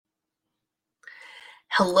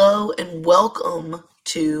Hello and welcome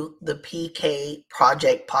to the PK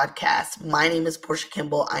Project podcast. My name is Portia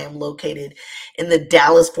Kimball. I am located in the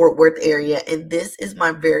Dallas-Fort Worth area, and this is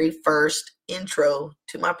my very first intro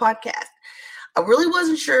to my podcast. I really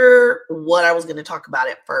wasn't sure what I was going to talk about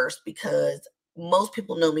at first because most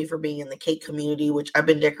people know me for being in the cake community, which I've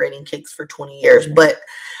been decorating cakes for 20 years, but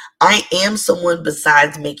I am someone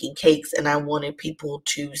besides making cakes, and I wanted people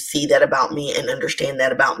to see that about me and understand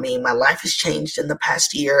that about me. My life has changed in the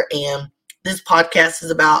past year, and this podcast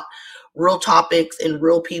is about real topics and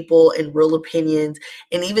real people and real opinions.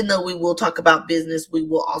 And even though we will talk about business, we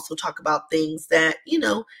will also talk about things that,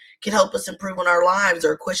 can help us improve on our lives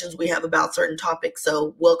or questions we have about certain topics.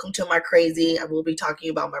 So, welcome to my crazy. I will be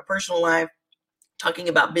talking about my personal life, talking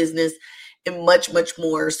about business, and much, much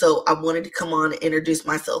more. So I wanted to come on and introduce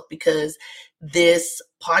myself because this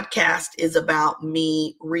podcast is about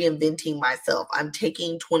me reinventing myself. I'm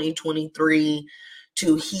taking 2023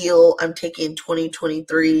 to heal. I'm taking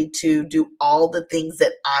 2023 to do all the things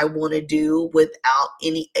that I want to do without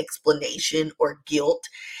any explanation or guilt.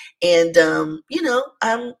 And,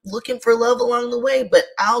 I'm looking for love along the way, but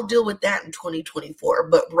I'll deal with that in 2024.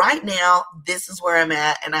 But right now, this is where I'm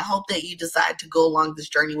at. And I hope that you decide to go along this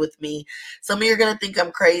journey with me. Some of you are going to think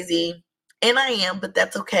I'm crazy. And I am, but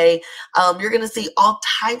that's okay. You're going to see all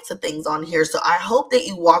types of things on here. So I hope that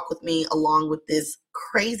you walk with me along with this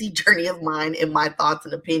crazy journey of mine and my thoughts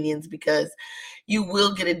and opinions, because you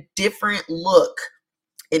will get a different look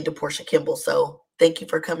into Portia Kimball. So thank you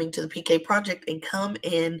for coming to the PK Project, and come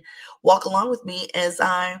and walk along with me as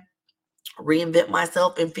I reinvent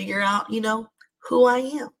myself and figure out, who I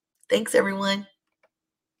am. Thanks, everyone.